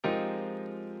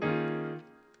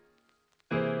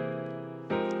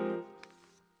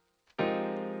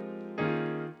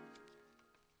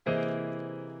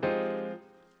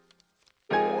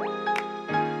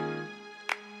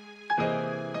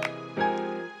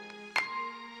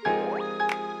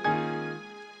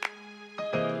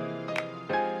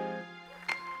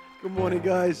Good morning,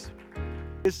 guys.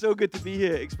 It's so good to be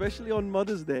here, especially on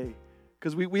Mother's Day,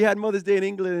 because we had Mother's Day in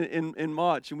England in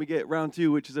March, and we get round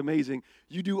two, which is amazing.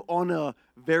 You do honor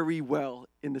very well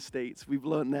in the States. We've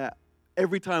learned that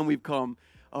every time we've come.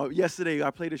 Yesterday,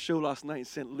 I played a show last night in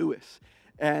St. Louis,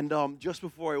 and just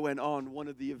before I went on, one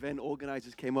of the event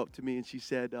organizers came up to me, and she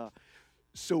said,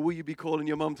 so will you be calling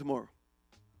your mom tomorrow?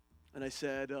 And I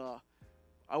said,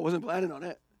 I wasn't planning on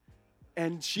it.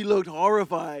 And she looked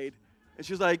horrified. And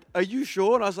she was like, are you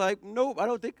sure? And I was like, nope, I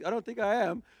don't think I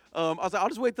am. I was like, I'll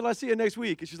just wait till I see her next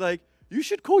week. And she's like, you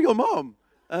should call your mom.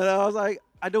 And I was like,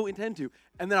 I don't intend to.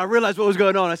 And then I realized what was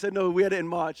going on. I said, no, we had it in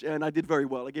March, and I did very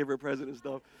well. I gave her a present and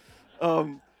stuff.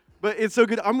 But it's so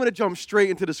good. I'm going to jump straight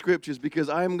into the scriptures because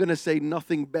I'm going to say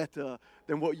nothing better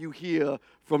than what you hear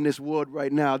from this word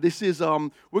right now. This is,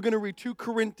 we're going to read 2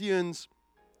 Corinthians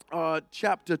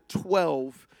chapter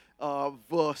 12,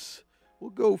 let's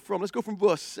go from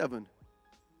verse 7.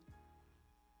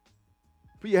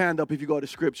 Put your hand up if you got a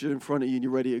scripture in front of you and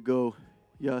you're ready to go.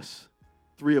 Yes,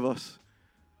 3 of us.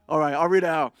 All right, I'll read it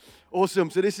out. Awesome.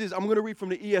 So I'm going to read from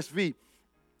the ESV.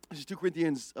 This is 2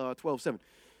 Corinthians 12:7.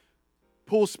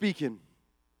 Paul speaking.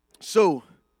 So,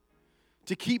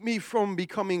 to keep me from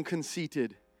becoming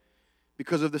conceited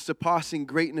because of the surpassing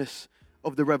greatness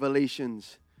of the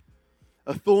revelations,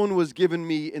 a thorn was given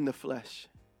me in the flesh,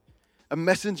 a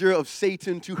messenger of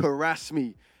Satan to harass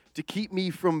me, to keep me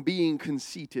from being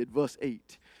conceited. Verse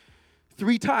 8.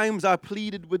 3 times I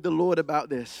pleaded with the Lord about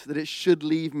this, that it should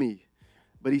leave me.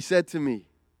 But he said to me,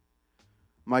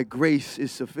 my grace is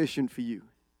sufficient for you.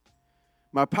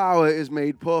 My power is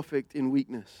made perfect in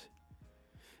weakness.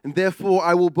 And therefore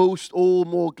I will boast all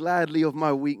more gladly of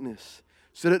my weakness,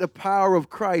 so that the power of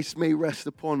Christ may rest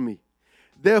upon me.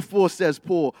 Therefore, says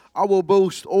Paul, I will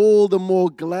boast all the more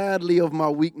gladly of my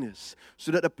weakness,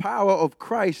 so that the power of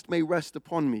Christ may rest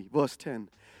upon me. Verse 10,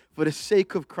 for the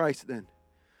sake of Christ then,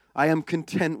 I am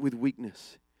content with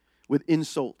weakness, with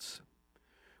insults,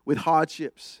 with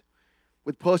hardships,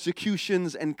 with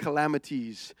persecutions and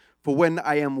calamities. For when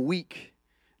I am weak,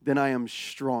 then I am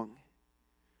strong.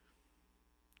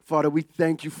 Father, we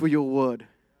thank you for your word.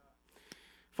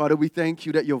 Father, we thank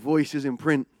you that your voice is in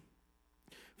print.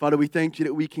 Father, we thank you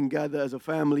that we can gather as a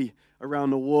family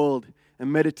around the world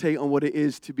and meditate on what it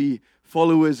is to be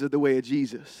followers of the way of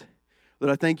Jesus.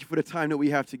 Lord, I thank you for the time that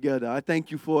we have together. I thank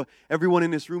you for everyone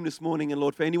in this room this morning. And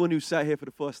Lord, for anyone who sat here for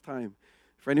the first time,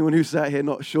 for anyone who sat here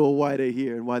not sure why they're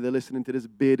here and why they're listening to this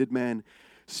bearded man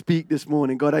speak this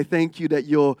morning. God, I thank you that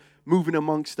you're moving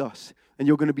amongst us and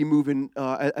you're going to be moving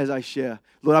as I share.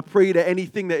 Lord, I pray that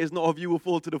anything that is not of you will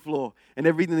fall to the floor and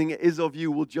everything that is of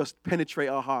you will just penetrate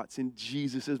our hearts in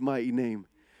Jesus' mighty name.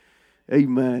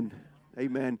 Amen.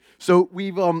 Amen. So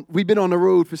we've been on the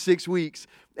road for 6 weeks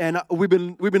and we've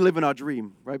been living our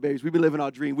dream, right, babies? We've been living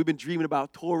our dream. We've been dreaming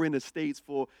about touring the States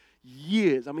for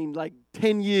years. I mean, like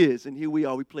 10 years, and here we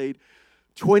are. We played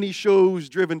 20 shows,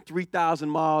 driven 3,000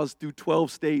 miles through 12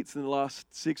 states in the last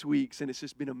 6 weeks, and it's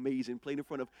just been amazing. Playing in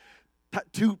front of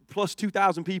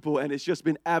 2,000 people, and it's just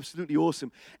been absolutely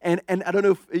awesome. And I don't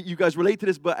know if you guys relate to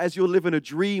this, but as you're living a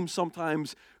dream,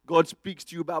 sometimes God speaks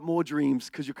to you about more dreams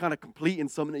because you're kind of completing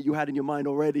something that you had in your mind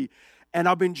already. And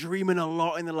I've been dreaming a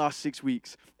lot in the last 6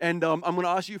 weeks. And I'm going to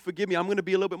ask you to forgive me. I'm going to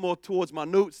be a little bit more towards my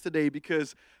notes today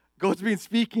because God's been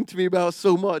speaking to me about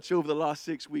so much over the last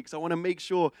 6 weeks. I want to make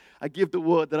sure I give the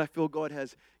word that I feel God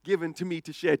has given to me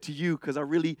to share to you because I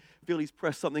really feel He's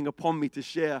pressed something upon me to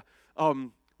share.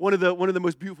 One of the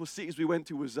most beautiful cities we went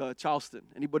to was Charleston.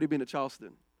 Anybody been to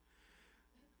Charleston?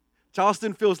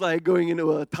 Charleston feels like going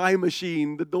into a time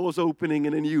machine, the doors opening,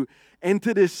 and then you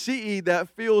enter this city that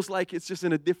feels like it's just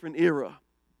in a different era.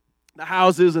 The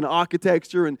houses and the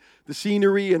architecture and the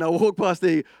scenery, and I walked past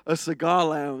a cigar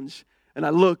lounge, and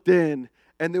I looked in,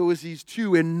 and there was these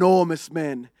 2 enormous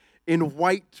men in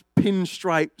white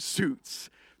pinstripe suits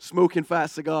smoking fat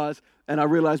cigars, and I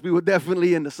realized we were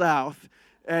definitely in the South.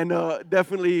 And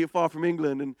definitely far from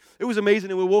England. And it was amazing.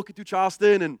 And we're walking through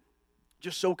Charleston and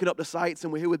just soaking up the sights.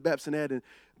 And we're here with Beps and Ed. And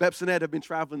Beps and Ed have been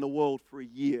traveling the world for a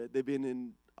year. They've been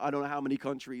in, I don't know how many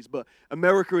countries. But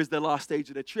America is their last stage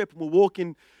of their trip. And we're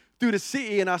walking through the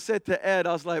city. And I said to Ed,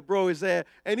 I was like, bro, is there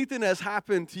anything that's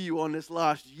happened to you on this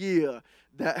last year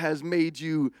that has made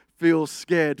you feel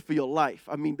scared for your life?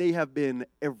 I mean, they have been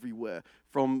everywhere.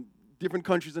 From different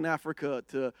countries in Africa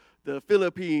to the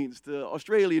Philippines, to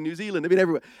Australia, New Zealand. They've been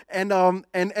everywhere. And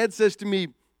Ed says to me,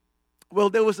 well,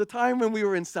 there was a time when we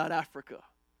were in South Africa.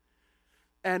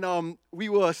 And we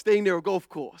were staying near a golf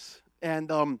course. And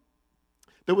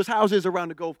there was houses around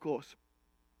the golf course.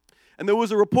 And there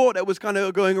was a report that was kind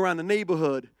of going around the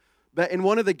neighborhood that in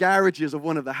one of the garages of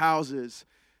one of the houses,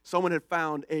 someone had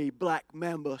found a black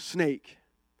mamba snake.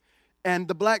 And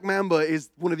the black mamba is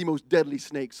one of the most deadly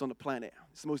snakes on the planet.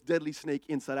 It's the most deadly snake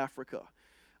inside Africa.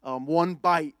 One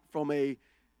bite from a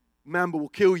mamba will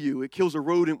kill you. It kills a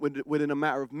rodent within a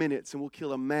matter of minutes and will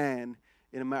kill a man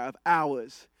in a matter of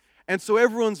hours. And so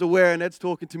everyone's aware, and Ed's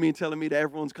talking to me and telling me that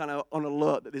everyone's kind of on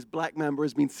alert that this black mamba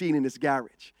has been seen in this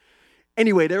garage.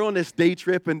 Anyway, they're on this day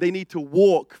trip, and they need to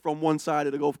walk from one side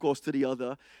of the golf course to the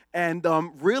other and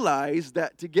realize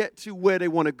that to get to where they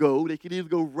want to go, they could either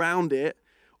go round it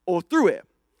or through it.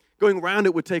 Going around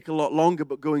it would take a lot longer,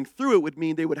 but going through it would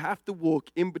mean they would have to walk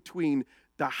in between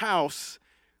the house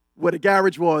where the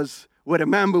garage was, where the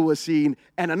mamba was seen,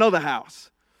 and another house.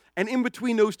 And in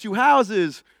between those two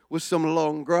houses was some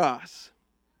long grass.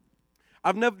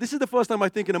 This is the first time I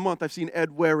think in a month I've seen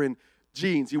Ed wearing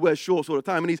jeans. He wears shorts all the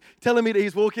time, and he's telling me that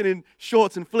he's walking in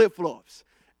shorts and flip-flops.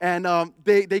 And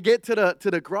they get to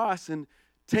the grass and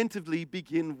tentatively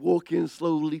begin walking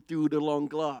slowly through the long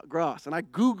grass. And I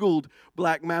Googled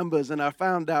black mambas, and I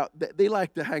found out that they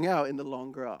like to hang out in the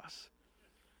long grass.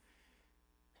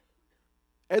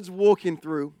 Ed's walking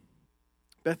through.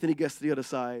 Bethany gets to the other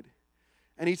side.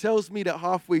 And he tells me that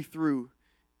halfway through,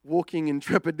 walking in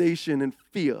trepidation and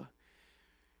fear,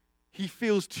 he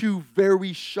feels two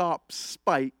very sharp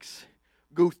spikes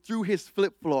go through his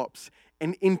flip-flops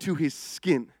and into his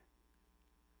skin.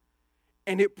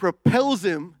 And it propels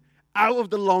him out of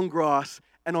the long grass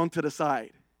and onto the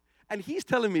side. And he's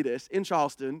telling me this in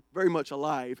Charleston, very much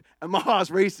alive, and my heart's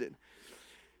racing.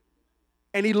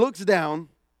 And he looks down,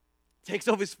 takes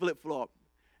off his flip-flop,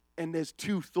 and there's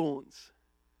two thorns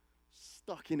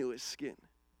stuck into his skin.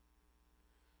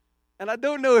 And I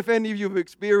don't know if any of you have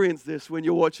experienced this when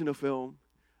you're watching a film,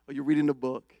 or you're reading a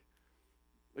book,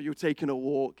 or you're taking a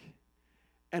walk,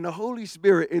 and the Holy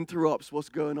Spirit interrupts what's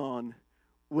going on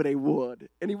with a word.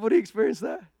 Anybody experience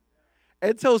that?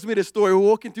 Ed tells me this story. We're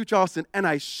walking through Charleston, and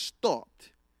I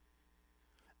stopped.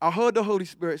 I heard the Holy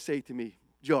Spirit say to me,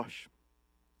 Josh,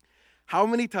 how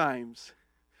many times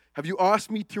have you asked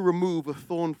me to remove a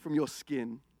thorn from your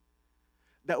skin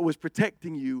that was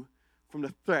protecting you from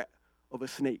the threat of a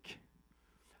snake?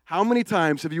 How many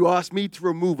times have you asked me to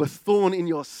remove a thorn in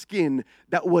your skin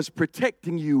that was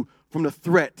protecting you from the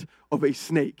threat of a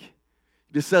snake?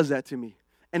 He just says that to me.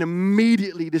 And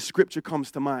immediately this scripture comes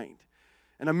to mind.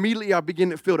 And immediately I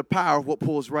begin to feel the power of what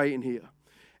Paul's writing here.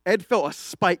 Ed felt a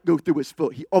spike go through his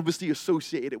foot. He obviously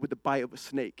associated it with the bite of a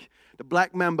snake. The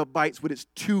black mamba bites with its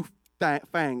two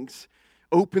fangs,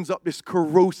 opens up this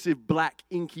corrosive black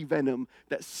inky venom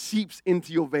that seeps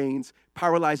into your veins,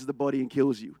 paralyzes the body, and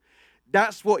kills you.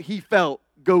 That's what he felt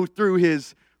go through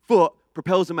his foot,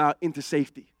 propels him out into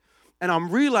safety. And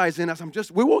I'm realizing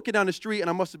as we're walking down the street, and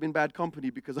I must have been bad company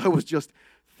because I was just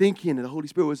thinking and the Holy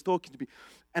Spirit was talking to me.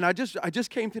 And I just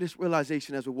came to this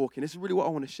realization as we're walking. This is really what I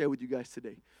want to share with you guys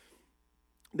today.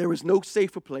 There is no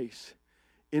safer place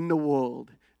in the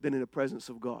world than in the presence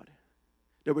of God.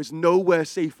 There is nowhere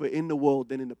safer in the world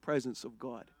than in the presence of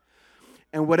God.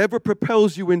 And whatever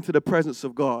propels you into the presence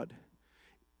of God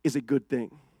is a good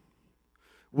thing.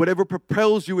 Whatever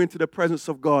propels you into the presence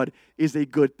of God is a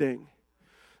good thing.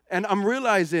 And I'm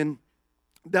realizing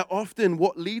that often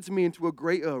what leads me into a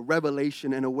greater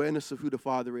revelation and awareness of who the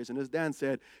Father is, and as Dan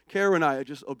said, Kara and I are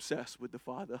just obsessed with the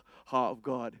Father, heart of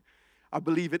God. I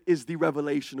believe it is the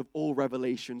revelation of all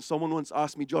revelation. Someone once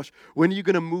asked me, Josh, when are you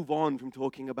going to move on from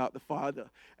talking about the Father?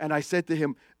 And I said to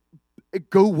him,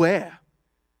 go where?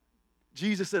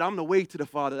 Jesus said, I'm the way to the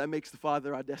Father. That makes the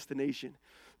Father our destination.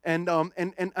 And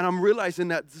I'm realizing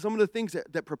that some of the things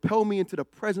that propel me into the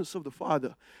presence of the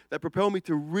Father, that propel me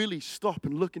to really stop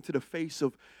and look into the face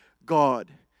of God,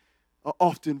 are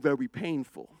often very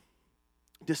painful,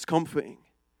 discomforting.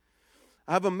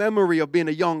 I have a memory of being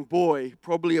a young boy,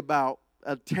 probably about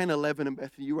 10, 11, and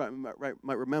Bethany, you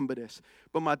might remember this.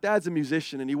 But my dad's a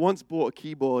musician, and he once bought a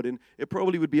keyboard, and it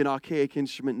probably would be an archaic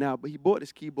instrument now, but he bought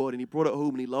this keyboard, and he brought it home,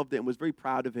 and he loved it, and was very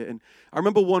proud of it. And I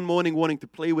remember one morning wanting to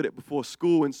play with it before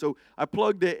school, and so I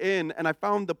plugged it in, and I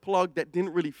found the plug that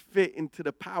didn't really fit into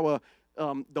the power,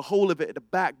 the hole of it at the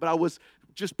back, but I was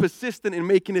just persistent in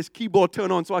making this keyboard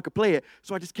turn on so I could play it.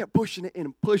 So I just kept pushing it in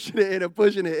and pushing it in and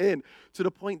pushing it in to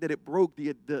the point that it broke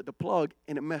the plug,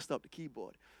 and it messed up the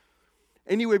keyboard.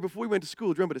 Anyway, before we went to school,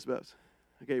 do you remember this, Babs?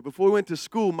 Okay, before we went to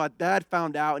school, my dad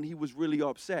found out, and he was really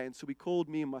upset. And so he called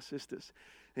me and my sisters,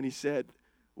 and he said,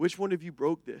 which one of you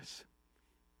broke this?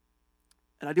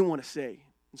 And I didn't want to say,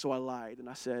 and so I lied. And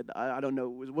I said, I don't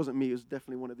know. It wasn't me. It was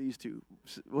definitely one of these two.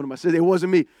 One of my sisters. It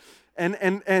wasn't me. And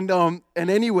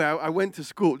anyway, I went to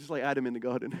school, just like Adam in the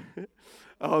garden.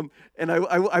 And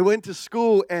I went to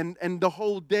school, and the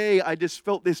whole day I just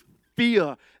felt this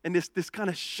fear and this kind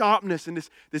of sharpness and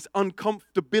this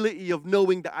uncomfortability of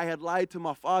knowing that I had lied to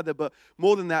my father, but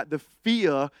more than that, the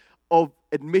fear of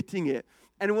admitting it.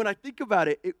 And when I think about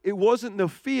it, it wasn't the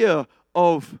fear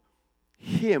of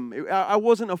him. I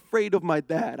wasn't afraid of my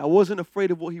dad. I wasn't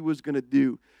afraid of what he was going to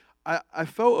do. I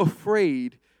felt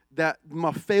afraid that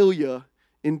my failure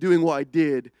in doing what I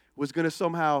did was going to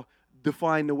somehow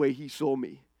define the way he saw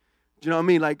me. Do you know what I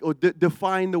mean? Like, or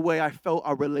define the way I felt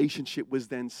our relationship was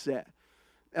then set.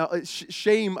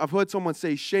 Shame, I've heard someone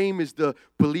say, shame is the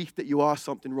belief that you are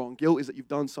something wrong. Guilt is that you've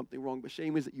done something wrong, but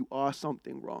shame is that you are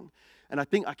something wrong. And I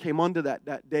think I came under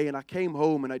that day, and I came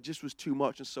home, and I just was too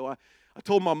much. And so I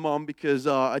told my mom because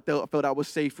I felt I was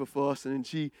safer first. And then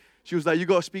she was like, you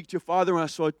got to speak to your father. And I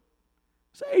said,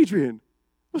 Adrian,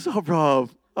 what's up, bro?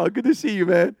 Oh, good to see you,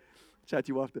 man. Chat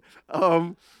to you after.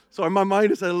 Sorry, my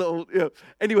mind is a little. You know.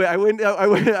 Anyway, I went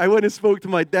and spoke to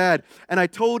my dad, and I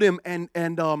told him, and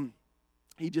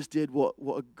he just did what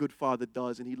a good father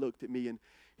does, and he looked at me and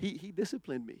he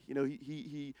disciplined me. You know,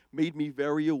 he made me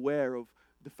very aware of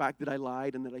the fact that I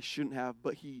lied and that I shouldn't have,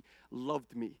 but he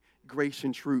loved me, grace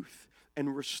and truth,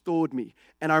 and restored me.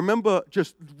 And I remember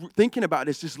just thinking about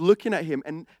this, just looking at him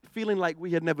and feeling like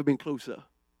we had never been closer. Do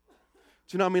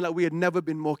you know what I mean? Like we had never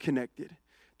been more connected,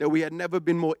 that we had never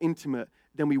been more intimate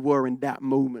than we were in that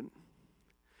moment.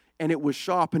 And it was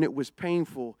sharp and it was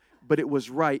painful, but it was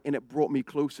right, and it brought me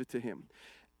closer to him.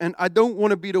 And I don't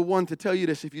want to be the one to tell you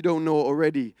this if you don't know it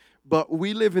already, but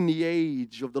we live in the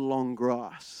age of the long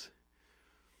grass.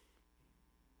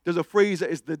 There's a phrase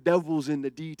that is the devil's in the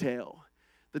detail.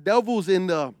 The devil's in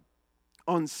the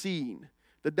unseen.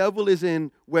 The devil is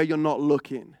in where you're not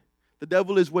looking. The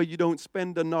devil is where you don't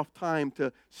spend enough time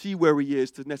to see where he is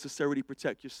to necessarily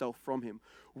protect yourself from him.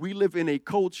 We live in a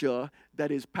culture that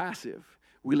is passive.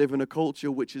 We live in a culture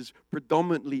which is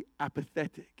predominantly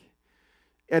apathetic.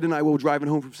 Ed and I were driving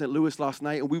home from St. Louis last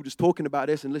night, and we were just talking about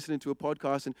this and listening to a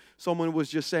podcast, and someone was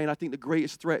just saying, I think the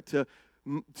greatest threat to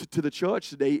the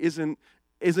church today isn't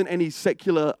any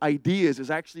secular ideas, it's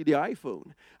actually the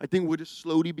iPhone. I think we're just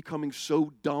slowly becoming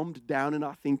so dumbed down in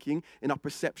our thinking, in our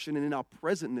perception, and in our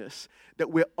presentness that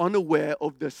we're unaware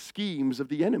of the schemes of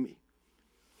the enemy.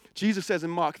 Jesus says in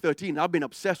Mark 13, I've been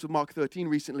obsessed with Mark 13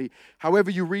 recently.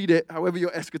 However you read it, however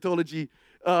your eschatology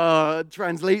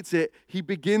translates it, he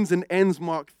begins and ends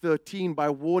Mark 13 by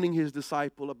warning his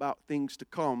disciple about things to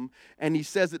come. And he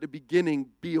says at the beginning,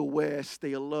 be aware,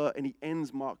 stay alert. And he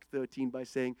ends Mark 13 by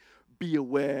saying, be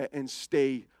aware and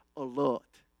stay alert.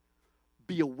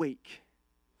 Be awake.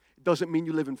 It doesn't mean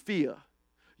you live in fear.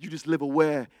 You just live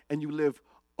aware and you live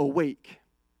awake.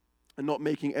 And not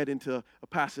making Ed into a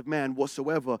passive man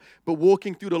whatsoever, but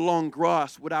walking through the long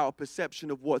grass without a perception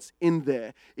of what's in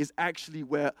there is actually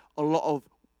where a lot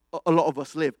of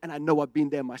us live. And I know I've been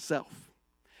there myself.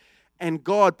 And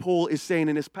God, Paul is saying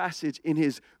in this passage, in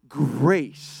his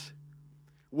grace,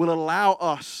 will allow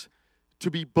us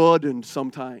to be burdened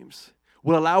sometimes,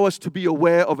 will allow us to be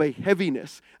aware of a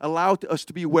heaviness, allow us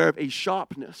to be aware of a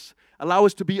sharpness, allow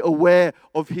us to be aware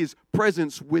of his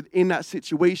presence within that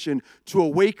situation to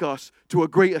awake us to a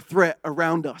greater threat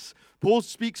around us. Paul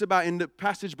speaks about in the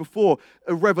passage before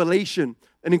a revelation,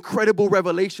 an incredible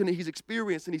revelation that he's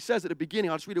experienced. And he says at the beginning,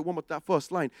 I'll just read it one more, that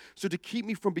first line. So to keep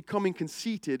me from becoming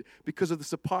conceited because of the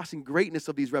surpassing greatness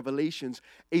of these revelations,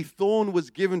 a thorn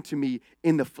was given to me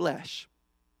in the flesh.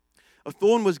 A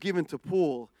thorn was given to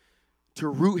Paul to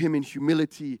root him in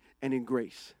humility and in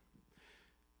grace.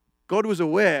 God was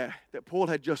aware that Paul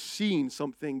had just seen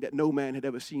something that no man had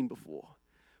ever seen before.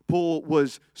 Paul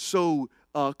was so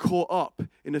caught up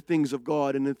in the things of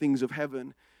God and the things of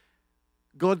heaven.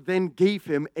 God then gave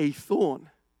him a thorn.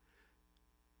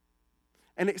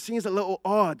 And it seems a little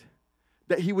odd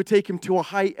that he would take him to a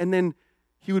height and then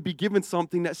he would be given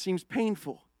something that seems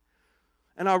painful.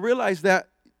 And I realized that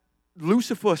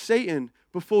Lucifer, Satan,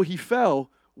 before he fell,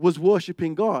 was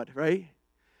worshiping God, right?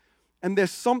 And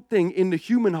there's something in the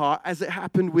human heart, as it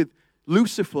happened with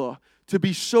Lucifer, to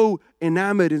be so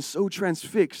enamored and so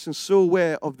transfixed and so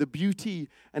aware of the beauty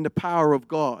and the power of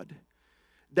God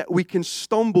that we can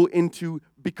stumble into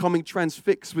becoming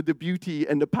transfixed with the beauty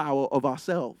and the power of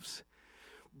ourselves.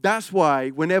 That's why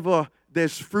whenever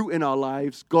there's fruit in our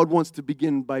lives, God wants to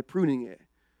begin by pruning it,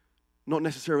 not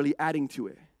necessarily adding to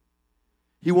it.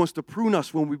 He wants to prune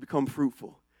us when we become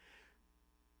fruitful.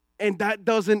 And that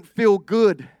doesn't feel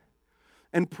good.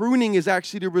 And pruning is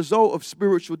actually the result of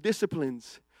spiritual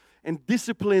disciplines. And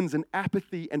disciplines and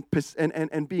apathy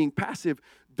and being passive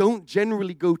don't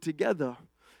generally go together.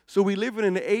 So we live in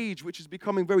an age which is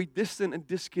becoming very distant and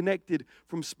disconnected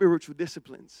from spiritual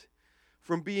disciplines,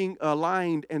 from being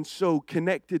aligned and so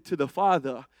connected to the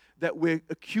Father that we're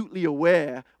acutely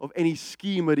aware of any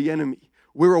scheme of the enemy.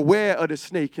 We're aware of the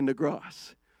snake in the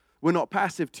grass. We're not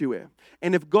passive to it.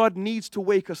 And if God needs to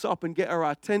wake us up and get our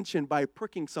attention by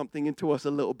pricking something into us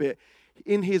a little bit,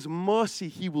 in his mercy,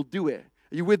 he will do it.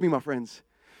 Are you with me, my friends?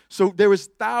 So there is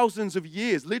thousands of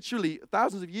years, literally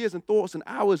thousands of years and thoughts and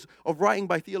hours of writing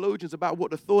by theologians about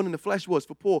what the thorn in the flesh was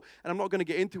for Paul. And I'm not going to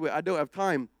get into it. I don't have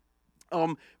time.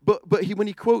 But when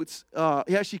he quotes,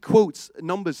 he actually quotes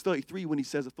Numbers 33 when he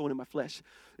says a thorn in my flesh.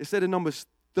 It said in Numbers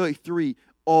 33,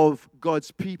 of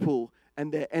God's people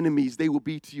and their enemies, they will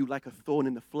be to you like a thorn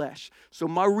in the flesh. So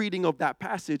my reading of that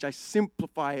passage, I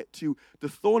simplify it to the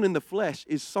thorn in the flesh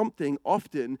is something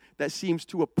often that seems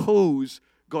to oppose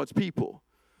God's people.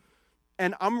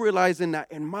 And I'm realizing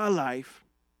that in my life,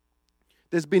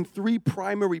 there's been 3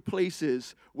 primary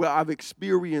places where I've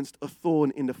experienced a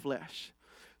thorn in the flesh.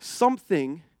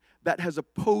 Something that has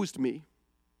opposed me,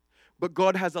 but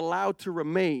God has allowed to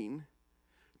remain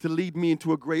to lead me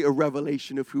into a greater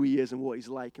revelation of who he is and what he's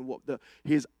like and what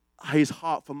his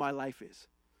heart for my life is.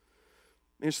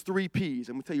 And it's 3 P's.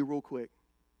 I'm going to tell you real quick.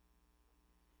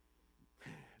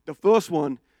 The first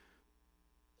one,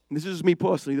 and this is just me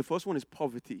personally, the first one is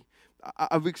poverty.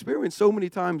 I've experienced so many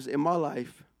times in my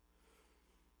life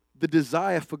the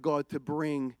desire for God to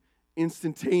bring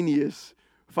instantaneous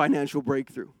financial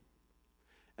breakthrough.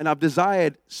 And I've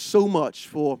desired so much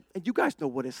and you guys know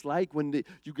what it's like when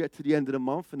you get to the end of the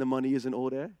month and the money isn't all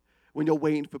there. When you're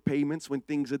waiting for payments, when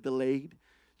things are delayed.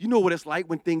 You know what it's like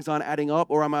when things aren't adding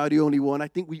up, or am I the only one? I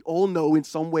think we all know in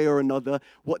some way or another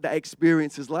what that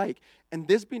experience is like. And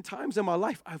there's been times in my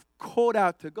life I've called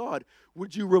out to God,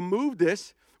 would you remove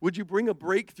this? Would you bring a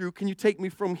breakthrough? Can you take me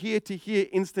from here to here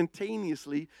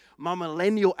instantaneously? My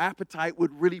millennial appetite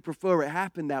would really prefer it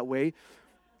happen that way.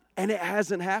 And it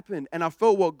hasn't happened. And I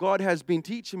felt what God has been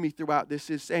teaching me throughout this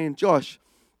is saying, Josh,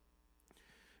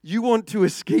 you want to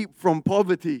escape from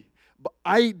poverty, but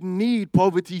I need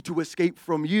poverty to escape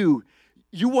from you.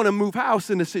 You want to move house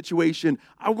in a situation.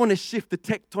 I want to shift the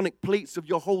tectonic plates of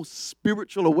your whole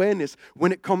spiritual awareness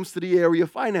when it comes to the area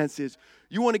of finances.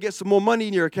 You want to get some more money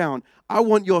in your account. I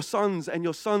want your sons and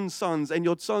your sons' sons and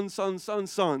your sons' sons'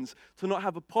 sons' sons to not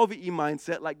have a poverty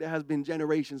mindset like there has been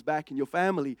generations back in your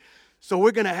family. So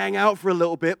we're going to hang out for a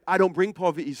little bit. I don't bring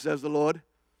poverty, says the Lord.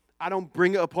 I don't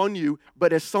bring it upon you, but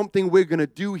there's something we're going to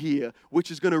do here, which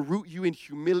is going to root you in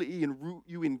humility and root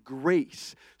you in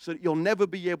grace so that you'll never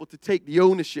be able to take the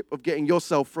ownership of getting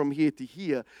yourself from here to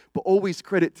here, but always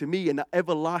credit to me, and the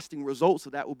everlasting results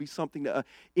of that will be something that are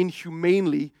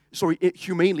humanely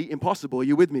impossible. Are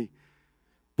you with me?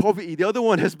 Poverty. The other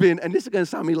one has been, and this is going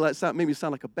to make me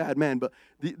sound like a bad man, but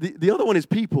the other one is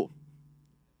people.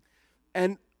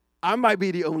 And I might be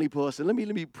the only person. Let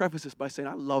me preface this by saying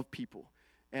I love people.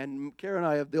 And Kara and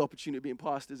I have the opportunity of being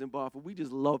pastors in Bath, and we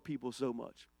just love people so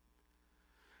much.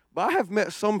 But I have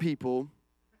met some people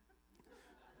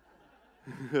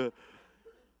that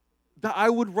I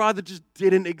would rather just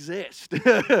didn't exist.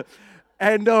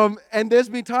 And there's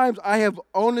been times I have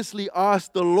honestly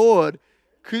asked the Lord,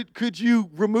 could you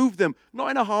remove them?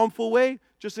 Not in a harmful way,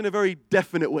 just in a very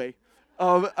definite way.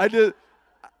 And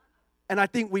I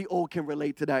think we all can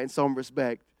relate to that in some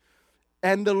respect.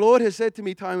 And the Lord has said to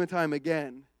me time and time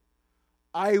again,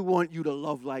 I want you to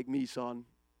love like me, son.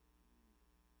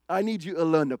 I need you to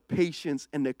learn the patience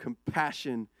and the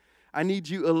compassion. I need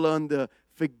you to learn the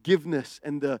forgiveness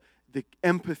and the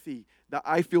empathy that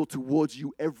I feel towards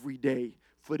you every day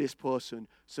for this person.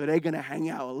 So they're going to hang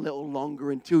out a little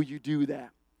longer until you do that.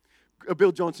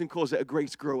 Bill Johnson calls it a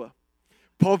grace grower.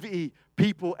 Poverty,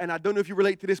 people, and I don't know if you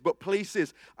relate to this, but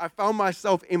places. I found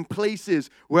myself in places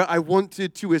where I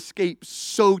wanted to escape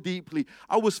so deeply.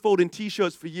 I was folding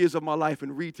T-shirts for years of my life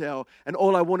in retail, and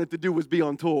all I wanted to do was be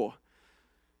on tour.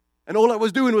 And all I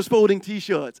was doing was folding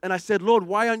T-shirts. And I said, Lord,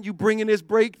 why aren't you bringing this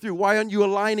breakthrough? Why aren't you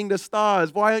aligning the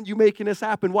stars? Why aren't you making this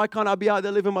happen? Why can't I be out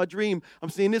there living my dream?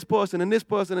 I'm seeing this person and this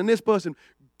person and this person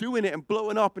doing it and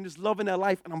blowing up and just loving their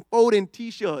life. And I'm folding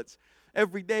T-shirts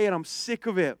every day, and I'm sick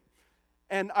of it.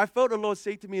 And I felt the Lord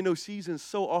say to me in those seasons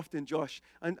so often, Josh,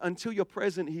 until you're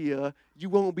present here, you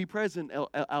won't be present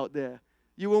out there.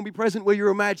 You won't be present where you're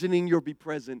imagining you'll be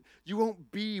present. You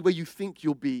won't be where you think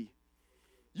you'll be.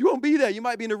 You won't be there. You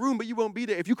might be in the room, but you won't be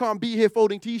there. If you can't be here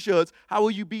folding T-shirts, how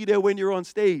will you be there when you're on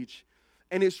stage?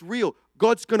 And it's real.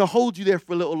 God's going to hold you there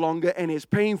for a little longer, and it's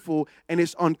painful, and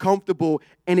it's uncomfortable,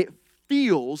 and it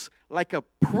feels like a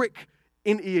prick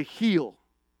in your heel.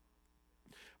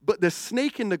 But the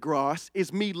snake in the grass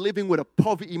is me living with a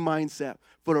poverty mindset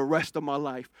for the rest of my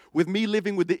life, with me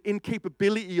living with the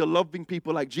incapability of loving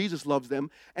people like Jesus loves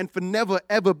them, and for never,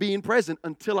 ever being present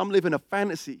until I'm living a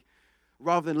fantasy.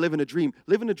 rather than living a dream.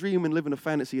 Living a dream and living a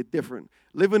fantasy are different.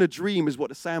 Living a dream is what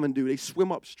the salmon do. They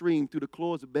swim upstream through the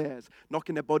claws of bears,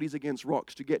 knocking their bodies against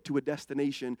rocks to get to a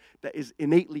destination that is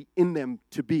innately in them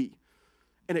to be.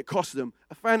 And it costs them.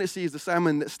 A fantasy is the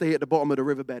salmon that stay at the bottom of the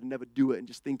riverbed and never do it and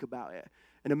just think about it.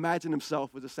 And imagine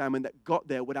himself as a salmon that got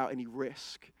there without any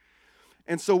risk.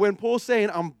 And so when Paul's saying,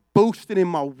 I'm boasting in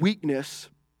my weakness,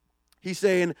 he's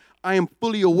saying, I am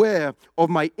fully aware of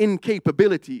my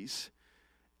incapabilities.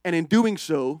 And in doing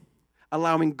so,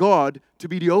 allowing God to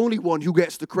be the only one who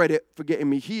gets the credit for getting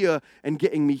me here and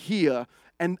getting me here.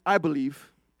 And I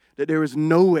believe that there is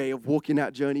no way of walking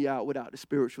that journey out without the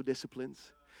spiritual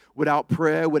disciplines. Without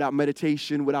prayer, without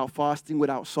meditation, without fasting,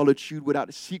 without solitude, without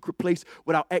a secret place,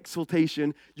 without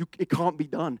exaltation, it can't be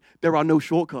done. There are no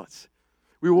shortcuts.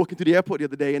 We were walking to the airport the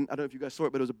other day, and I don't know if you guys saw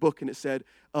it, but there was a book, and it said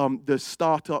the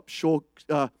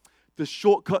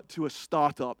shortcut to a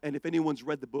startup. And if anyone's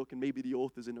read the book, and maybe the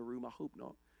author's in the room, I hope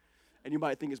not. And you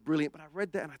might think it's brilliant, but I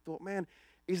read that and I thought, man,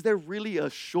 is there really a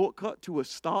shortcut to a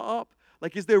startup?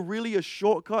 Like, is there really a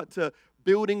shortcut to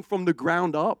building from the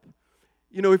ground up?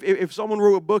 You know, if someone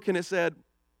wrote a book and it said,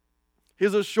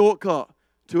 here's a shortcut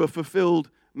to a fulfilled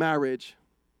marriage.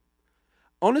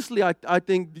 Honestly, I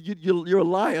think you're a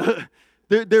liar.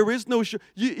 There is no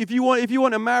if you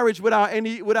want a marriage without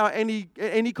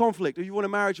any conflict, if you want a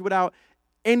marriage without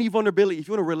any vulnerability, if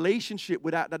you want a relationship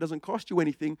that doesn't cost you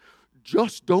anything,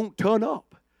 just don't turn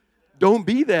up. Don't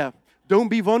be there. Don't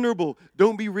be vulnerable.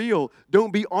 Don't be real.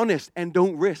 Don't be honest, and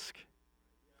don't risk.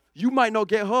 You might not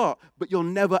get hurt, but you'll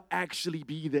never actually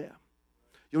be there.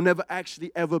 You'll never actually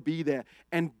ever be there.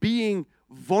 And being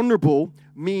vulnerable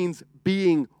means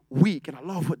being weak. And I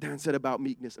love what Dan said about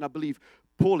meekness. And I believe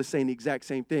Paul is saying the exact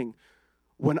same thing.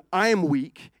 When I am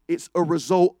weak, it's a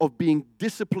result of being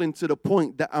disciplined to the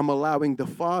point that I'm allowing the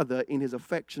Father, in his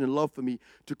affection and love for me,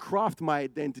 to craft my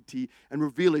identity and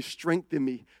reveal his strength in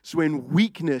me. So in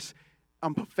weakness,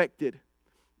 I'm perfected.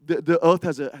 The earth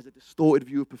has a distorted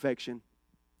view of perfection.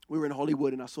 We were in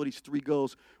Hollywood, and I saw these 3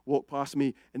 girls walk past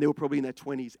me, and they were probably in their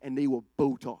 20s, and they were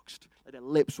Botoxed. Like, their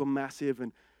lips were massive,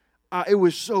 and it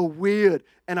was so weird.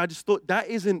 And I just thought, that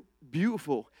isn't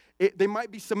beautiful. They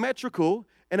might be symmetrical,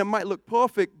 and it might look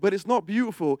perfect, but it's not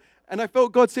beautiful. And I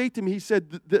felt God say to me, he said,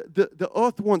 the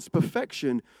earth wants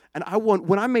perfection, and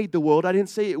when I made the world, I didn't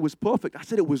say it was perfect. I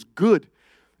said it was good.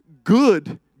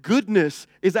 Goodness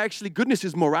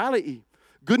is morality.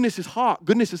 Goodness is heart.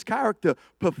 Goodness is character.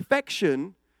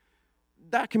 Perfection,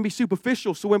 that can be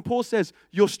superficial. So when Paul says,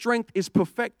 your strength is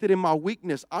perfected in my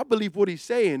weakness, I believe what he's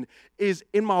saying is,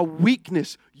 in my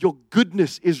weakness, your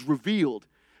goodness is revealed.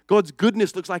 God's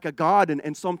goodness looks like a garden,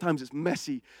 and sometimes it's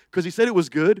messy, because he said it was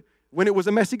good when it was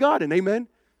a messy garden. Amen?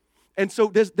 And so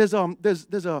there's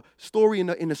a story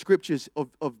in the scriptures of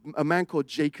a man called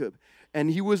Jacob, and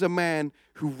he was a man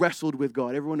who wrestled with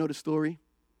God. Everyone know the story?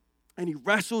 And he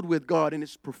wrestled with God, and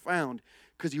it's profound,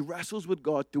 because he wrestles with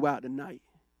God throughout the night.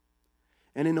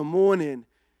 And in the morning,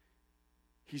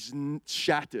 he's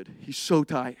shattered. He's so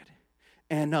tired.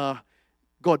 And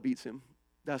God beats him.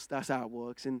 That's how it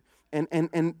works. And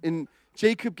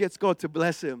Jacob gets God to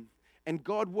bless him. And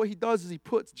God, what he does is he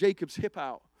puts Jacob's hip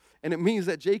out. And it means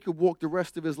that Jacob walked the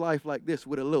rest of his life like this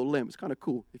with a little limp. It's kind of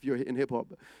cool if you're in hip-hop.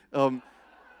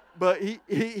 But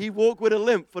he walked with a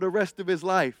limp for the rest of his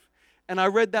life. And I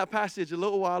read that passage a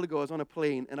little while ago. I was on a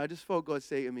plane, and I just felt God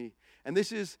say to me, and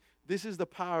this is the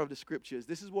power of the scriptures.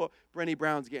 This is what Brené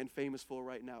Brown's getting famous for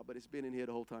right now, but it's been in here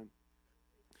the whole time.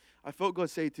 I felt God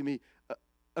say to me,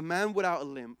 a man without a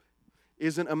limp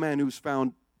isn't a man who's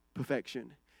found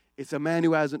perfection. It's a man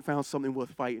who hasn't found something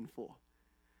worth fighting for.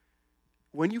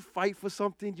 When you fight for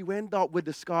something, you end up with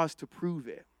the scars to prove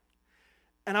it.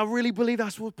 And I really believe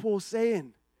that's what Paul's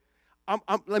saying.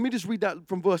 Let me just read that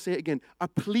from verse 8 again. I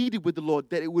pleaded with the Lord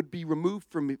that it would be removed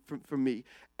from me.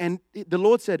 And the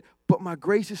Lord said, but my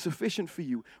grace is sufficient for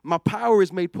you. My power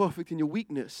is made perfect in your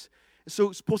weakness.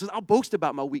 So Paul says, I'll boast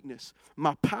about my weakness.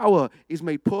 My power is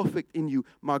made perfect in you.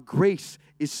 My grace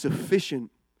is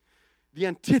sufficient. The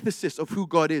antithesis of who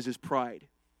God is pride.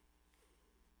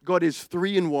 God is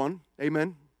 3 in 1.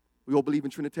 Amen. We all believe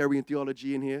in Trinitarian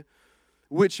theology in here.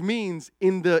 Which means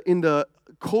in the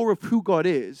core of who God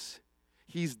is,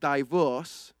 he's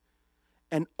diverse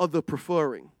and other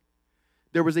preferring.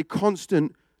 There is a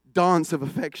constant dance of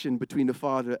affection between the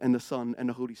Father and the Son and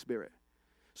the Holy Spirit.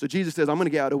 So Jesus says, I'm going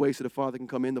to get out of the way so the Father can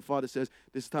come in. The Father says,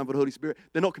 this is time for the Holy Spirit.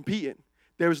 They're not competing.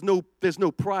 There's no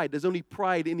pride. There's only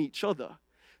pride in each other.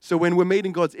 So when we're made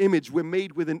in God's image, we're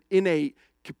made with an innate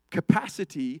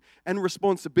capacity and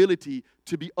responsibility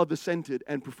to be other-centered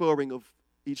and preferring of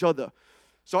each other.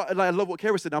 So I love what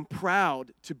Kara said. I'm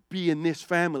proud to be in this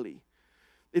family.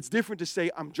 It's different to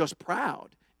say, I'm just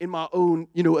proud in my own,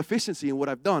 efficiency in what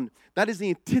I've done. That is the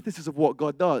antithesis of what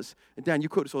God does. And Dan, you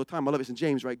quote this all the time. I love it in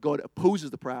James, right? God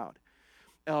opposes the proud.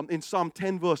 In Psalm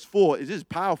 10, verse 4, it is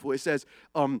powerful. It says,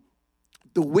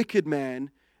 the wicked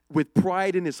man with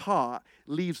pride in his heart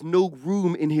leaves no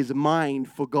room in his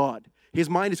mind for God. His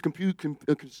mind is consumed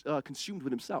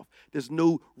with himself. There's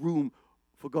no room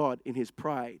for God in his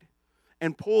pride.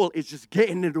 And Paul is just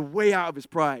getting it way out of his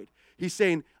pride. He's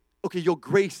saying, okay, your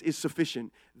grace is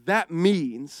sufficient. That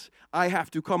means I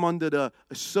have to come under the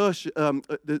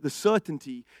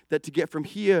certainty that to get from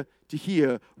here to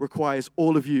here requires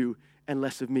all of you and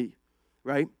less of me,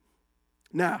 right?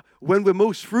 Now, when we're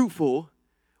most fruitful,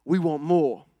 we want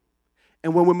more.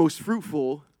 And when we're most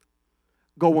fruitful,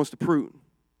 God wants to prune,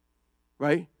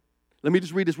 right? Let me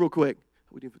just read this real quick.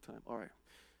 How are we doing for time? All right.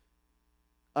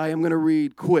 I am going to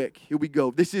read quick. Here we go.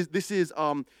 This is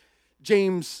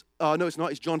James, no, it's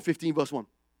not. It's John 15, verse 1.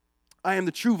 I am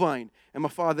the true vine, and my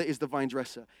Father is the vine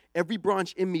dresser. Every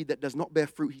branch in me that does not bear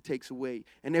fruit, he takes away.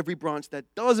 And every branch that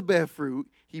does bear fruit,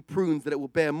 he prunes that it will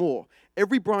bear more.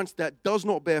 Every branch that does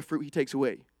not bear fruit, he takes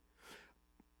away.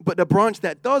 But the branch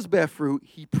that does bear fruit,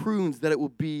 he prunes that it will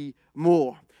be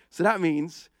more. So that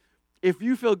means if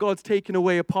you feel God's taking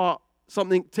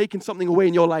something away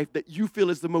in your life that you feel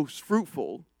is the most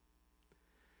fruitful,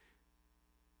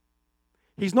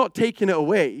 he's not taking it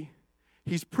away,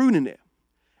 he's pruning it.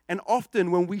 And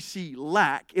often when we see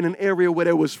lack in an area where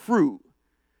there was fruit,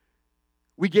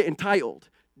 we get entitled.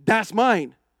 That's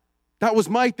mine. That was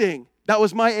my thing. That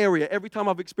was my area. Every time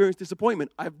I've experienced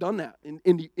disappointment, I've done that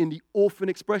in the orphan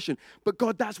expression. But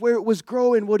God, that's where it was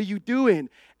growing. What are you doing?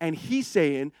 And he's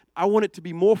saying, I want it to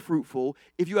be more fruitful.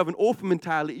 If you have an orphan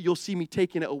mentality, you'll see me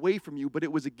taking it away from you, but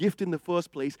it was a gift in the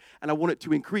first place, and I want it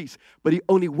to increase. But the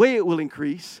only way it will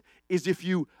increase is if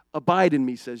you abide in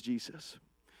me, says Jesus.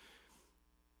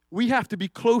 We have to be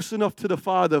close enough to the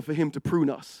Father for him to prune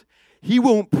us. He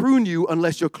won't prune you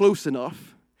unless you're close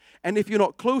enough. And if you're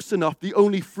not close enough, the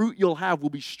only fruit you'll have will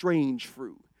be strange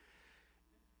fruit.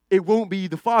 It won't be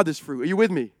the Father's fruit. Are you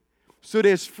with me? So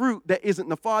there's fruit that isn't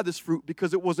the Father's fruit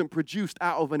because it wasn't produced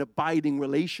out of an abiding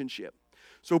relationship.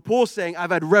 So Paul's saying,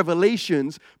 I've had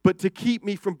revelations, but to keep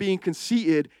me from being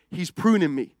conceited, he's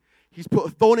pruning me. He's put a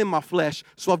thorn in my flesh,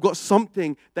 so I've got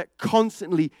something that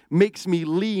constantly makes me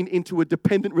lean into a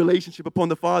dependent relationship upon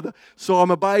the Father, so I'm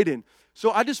abiding.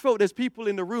 So I just felt there's people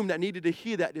in the room that needed to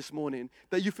hear that this morning,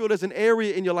 that you feel there's an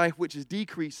area in your life which is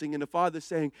decreasing, and the Father's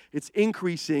saying it's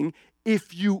increasing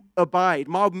if you abide.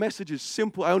 My message is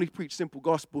simple. I only preach simple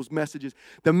gospels messages.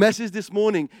 The message this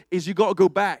morning is you got to go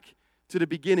back to the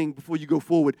beginning before you go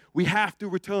forward. We have to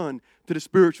return to the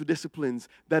spiritual disciplines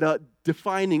that are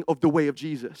defining of the way of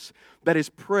Jesus. That is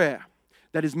prayer.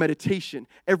 That is meditation.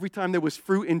 Every time there was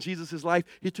fruit in Jesus' life,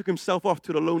 he took himself off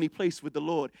to the lonely place with the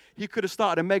Lord. He could have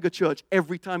started a mega church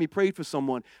every time he prayed for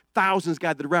someone. Thousands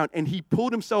gathered around, and he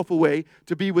pulled himself away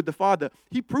to be with the Father.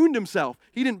 He pruned himself.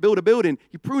 He didn't build a building.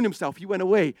 He pruned himself. He went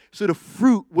away. So the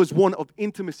fruit was one of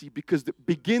intimacy because it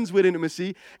begins with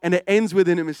intimacy and it ends with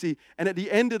intimacy. And at the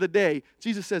end of the day,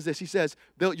 Jesus says this. He says,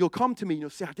 you'll come to me and you'll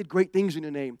say, I did great things in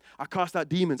your name. I cast out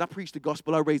demons. I preached the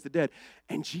gospel. I raised the dead.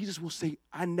 And Jesus will say,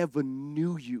 I never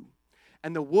knew you.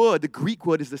 And the Greek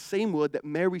word is the same word that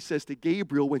Mary says to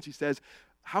Gabriel when she says,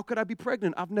 how could I be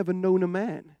pregnant? I've never known a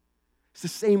man. It's the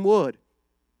same word.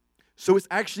 So it's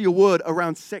actually a word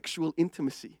around sexual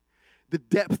intimacy. The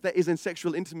depth that is in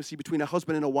sexual intimacy between a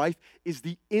husband and a wife is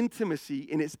the intimacy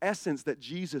in its essence that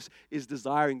Jesus is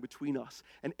desiring between us.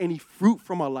 And any fruit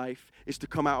from our life is to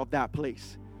come out of that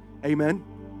place. Amen?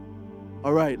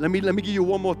 All right, let me give you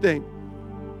one more thing.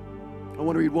 I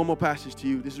want to read one more passage to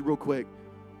you. This is real quick.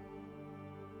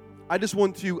 I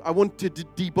want to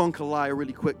debunk a lie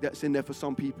really quick that's in there for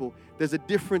some people. There's a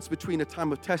difference between a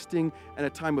time of testing and a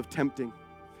time of tempting.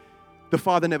 The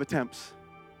Father never tempts.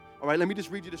 All right, let me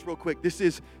just read you this real quick. This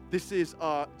is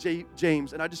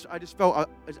James, and I just felt I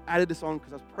just added this on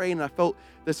because I was praying, and I felt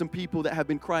there's some people that have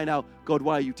been crying out, God,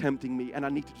 why are you tempting me? And I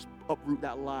need to just uproot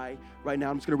that lie right now.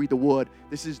 I'm just going to read the word.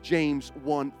 This is James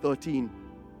 1:13.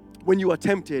 When you are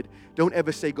tempted, don't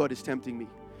ever say God is tempting me.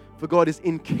 For God is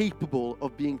incapable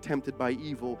of being tempted by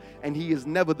evil, and he is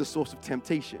never the source of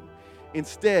temptation.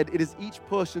 Instead, it is each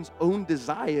person's own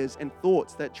desires and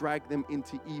thoughts that drag them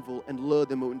into evil and lure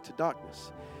them into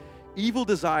darkness. Evil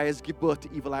desires give birth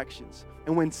to evil actions,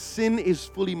 and when sin is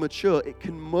fully mature, it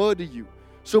can murder you.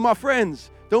 So my friends,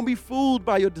 don't be fooled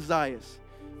by your desires.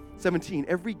 17,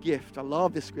 every gift, I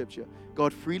love this scripture,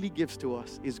 God freely gives to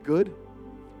us is good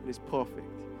and is perfect,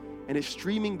 and is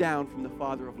streaming down from the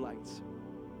Father of lights.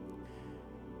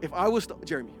 if I was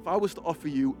to offer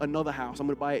you another house, I'm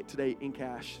going to buy it today in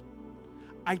cash,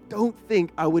 I don't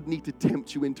think I would need to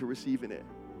tempt you into receiving it.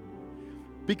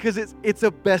 Because it's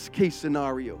a best case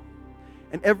scenario.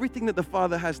 And everything that the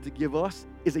Father has to give us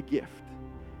is a gift.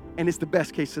 And it's the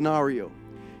best case scenario.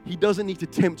 He doesn't need to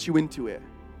tempt you into it.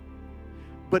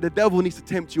 But the devil needs to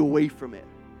tempt you away from it.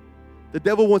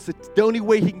 The only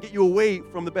way he can get you away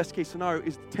from the best case scenario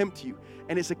is to tempt you.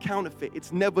 And it's a counterfeit.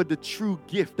 It's never the true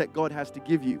gift that God has to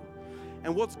give you.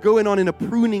 And what's going on in a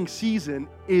pruning season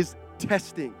is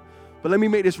testing. But let me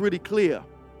make this really clear.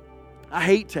 I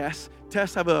hate tests.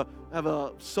 Tests have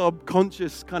a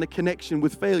subconscious kind of connection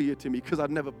with failure to me because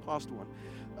I've never passed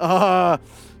one.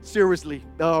 Seriously.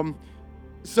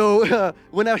 So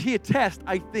when I hear test,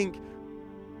 I think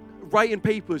writing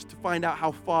papers to find out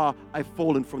how far I've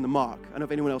fallen from the mark. I don't know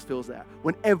if anyone else feels that.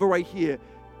 Whenever I hear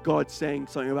God saying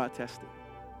something about testing.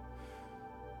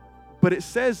 But it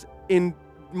says in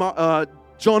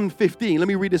John 15, let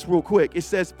me read this real quick. It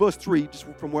says, verse 3, just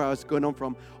from where I was going on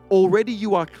from, already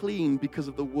you are clean because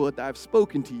of the word that I have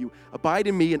spoken to you. Abide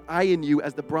in me and I in you,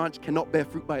 as the branch cannot bear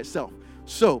fruit by itself.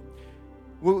 So,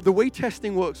 the way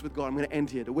testing works with God, I'm going to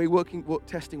end here. The way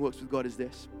testing works with God is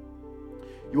this.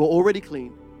 You are already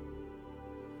clean.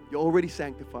 You're already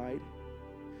sanctified.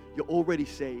 You're already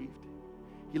saved.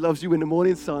 He loves you in the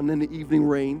morning sun and the evening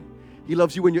rain. He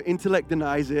loves you when your intellect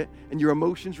denies it and your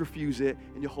emotions refuse it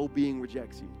and your whole being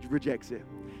rejects it.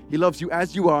 He loves you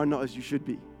as you are, not as you should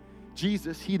be.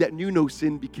 Jesus, he that knew no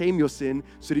sin, became your sin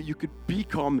so that you could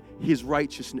become his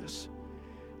righteousness.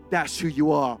 That's who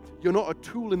you are. You're not a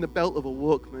tool in the belt of a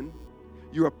workman.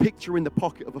 You're a picture in the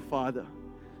pocket of a father.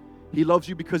 He loves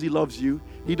you because he loves you.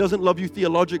 He doesn't love you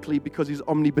theologically because he's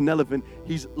omnibenevolent.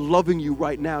 He's loving you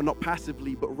right now, not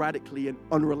passively, but radically and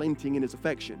unrelenting in his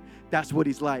affection. That's what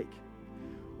he's like.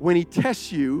 When he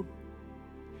tests you,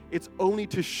 it's only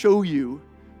to show you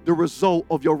the result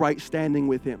of your right standing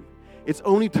with him. It's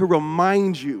only to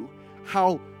remind you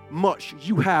how much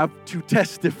you have to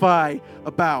testify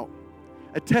about.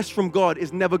 A test from God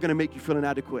is never going to make you feel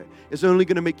inadequate. It's only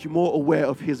going to make you more aware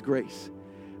of his grace.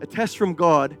 A test from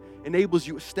God enables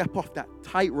you to step off that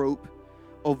tightrope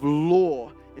of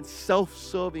law and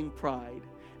self-serving pride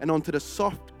and onto the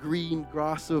soft green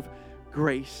grass of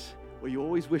grace where you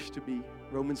always wish to be,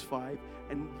 Romans 5.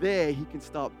 And there he can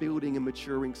start building and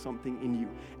maturing something in you.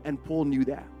 And Paul knew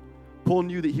that. Paul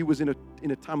knew that he was in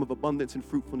a time of abundance and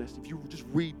fruitfulness. If you just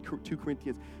read 2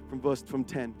 Corinthians from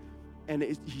 10, and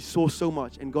he saw so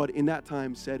much. And God in that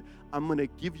time said, I'm going to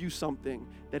give you something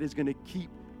that is going to keep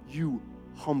you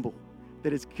humble,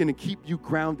 that is going to keep you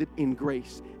grounded in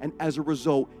grace. And as a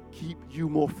result, keep you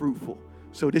more fruitful.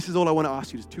 So this is all I want to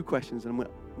ask you. There's 2 questions, and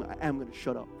I am going to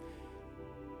shut up.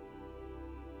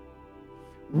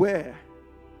 Where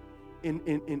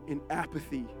in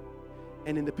apathy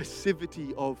and in the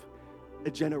passivity of a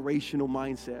generational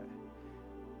mindset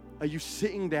are you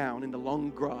sitting down in the long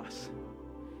grass,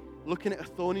 looking at a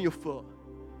thorn in your foot,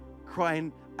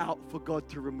 crying out for God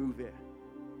to remove it,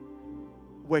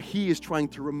 where he is trying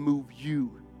to remove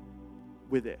you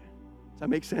with it? Does that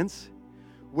make sense?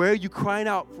 Where are you crying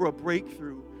out for a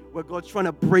breakthrough, where God's trying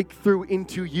to break through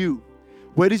into you?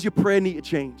 Where does your prayer need to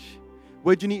change?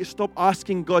 Where do you need to stop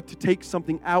asking God to take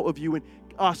something out of you and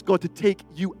ask God to take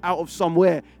you out of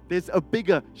somewhere? There's a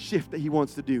bigger shift that he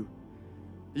wants to do.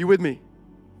 Are you with me?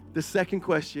 The second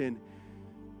question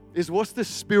is, what's the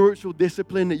spiritual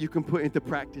discipline that you can put into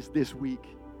practice this week?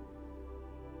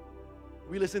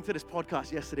 We listened to this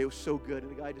podcast yesterday. It was so good.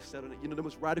 And the guy just said on it, the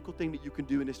most radical thing that you can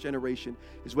do in this generation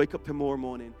is wake up tomorrow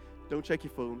morning. Don't check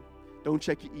your phone. Don't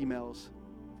check your emails.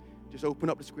 Just open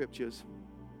up the scriptures.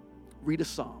 Read a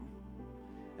psalm.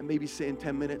 And maybe sit in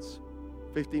 10 minutes,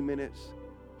 15 minutes,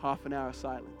 half an hour of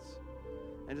silence.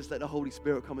 And just let the Holy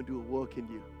Spirit come and do a work in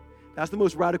you. That's the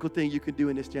most radical thing you can do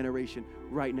in this generation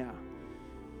right now.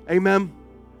 Amen.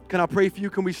 Can I pray for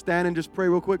you? Can we stand and just pray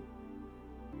real quick?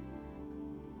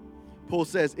 Paul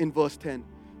says in verse 10,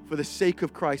 for the sake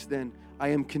of Christ then, I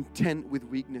am content with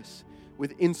weakness,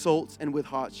 with insults and with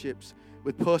hardships,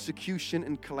 with persecution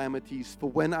and calamities. For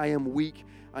when I am weak,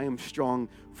 I am strong.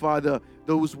 Father,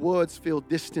 those words feel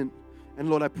distant. And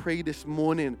Lord, I pray this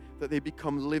morning that they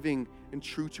become living and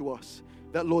true to us.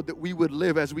 That, Lord, that we would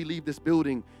live as we leave this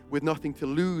building with nothing to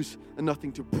lose and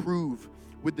nothing to prove,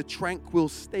 with the tranquil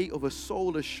state of a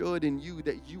soul assured in you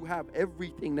that you have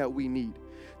everything that we need.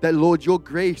 That, Lord, your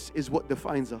grace is what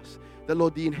defines us. That,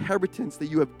 Lord, the inheritance that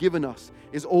you have given us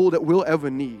is all that we'll ever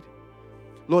need.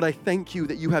 Lord, I thank you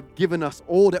that you have given us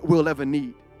all that we'll ever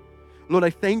need. Lord,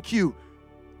 I thank you.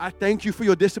 I thank you for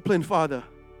your discipline, Father.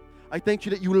 I thank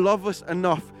you that you love us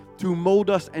enough to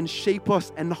mold us and shape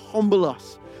us and humble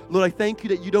us Lord, I thank you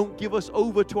that you don't give us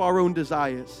over to our own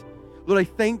desires. Lord, I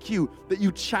thank you that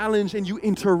you challenge and you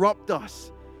interrupt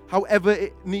us, however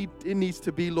it needs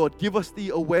to be, Lord. Give us the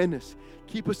awareness.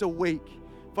 Keep us awake.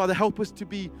 Father, help us to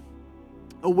be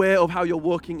aware of how you're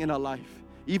working in our life,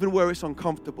 even where it's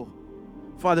uncomfortable.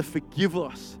 Father, forgive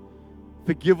us.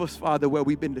 Forgive us, Father, where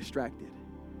we've been distracted.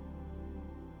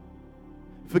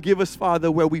 Forgive us, Father,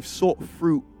 where we've sought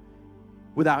fruit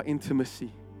without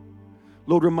intimacy.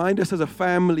 Lord, remind us as a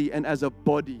family and as a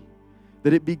body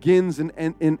that it begins and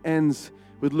ends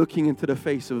with looking into the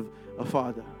face of a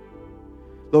Father.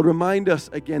 Lord, remind us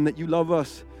again that you love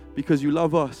us because you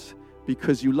love us,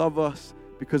 because you love us,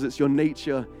 because it's your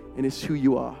nature and it's who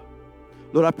you are.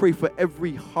 Lord, I pray for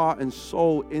every heart and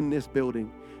soul in this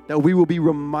building that we will be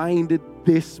reminded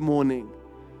this morning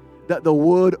that the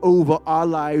word over our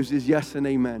lives is yes and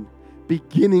amen,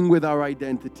 beginning with our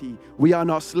identity. We are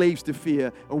not slaves to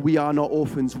fear, and we are not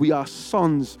orphans. We are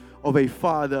sons of a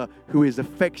Father who is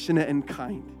affectionate and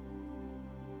kind.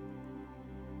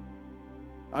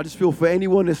 I just feel for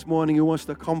anyone this morning who wants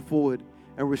to come forward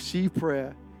and receive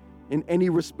prayer in any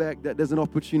respect, that there's an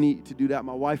opportunity to do that.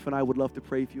 My wife and I would love to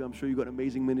pray for you. I'm sure you've got an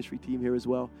amazing ministry team here as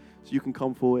well, so you can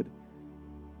come forward.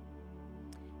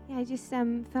 Yeah, I just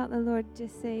felt the Lord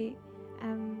just say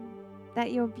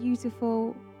that you're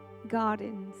beautiful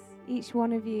gardens, each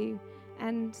one of you,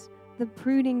 and the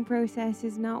pruning process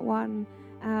is not one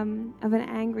of an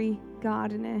angry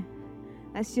gardener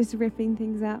that's just ripping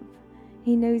things up.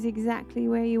 He knows exactly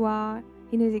where you are.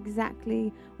 He knows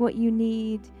exactly what you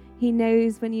need. He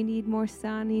knows when you need more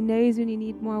sun. He knows when you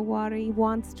need more water. He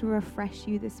wants to refresh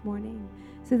you this morning.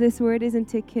 So this word isn't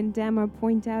to condemn or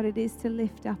point out. It is to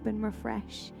lift up and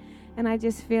refresh. And I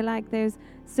just feel like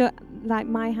like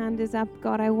my hand is up.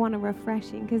 God, I want a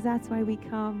refreshing, because that's why we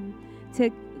come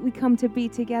to be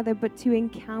together, but to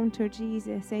encounter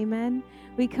Jesus. Amen.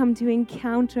 We come to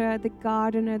encounter the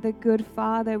gardener, the good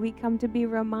Father. We come to be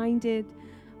reminded,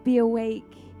 be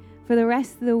awake for the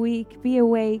rest of the week. Be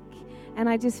awake. And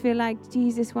I just feel like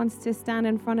Jesus wants to stand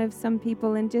in front of some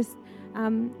people and just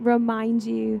remind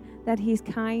you that he's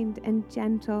kind and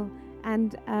gentle,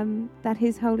 and that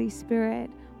his Holy Spirit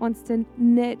wants to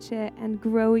nurture and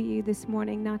grow you this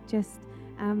morning, not just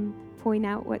point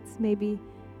out what's maybe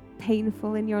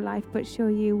painful in your life, but show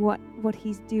you what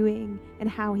he's doing and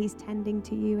how he's tending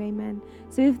to you. Amen.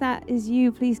 So if that is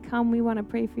you, please come. We want to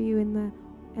pray for you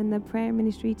in the prayer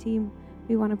ministry team.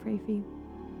 We want to pray for you.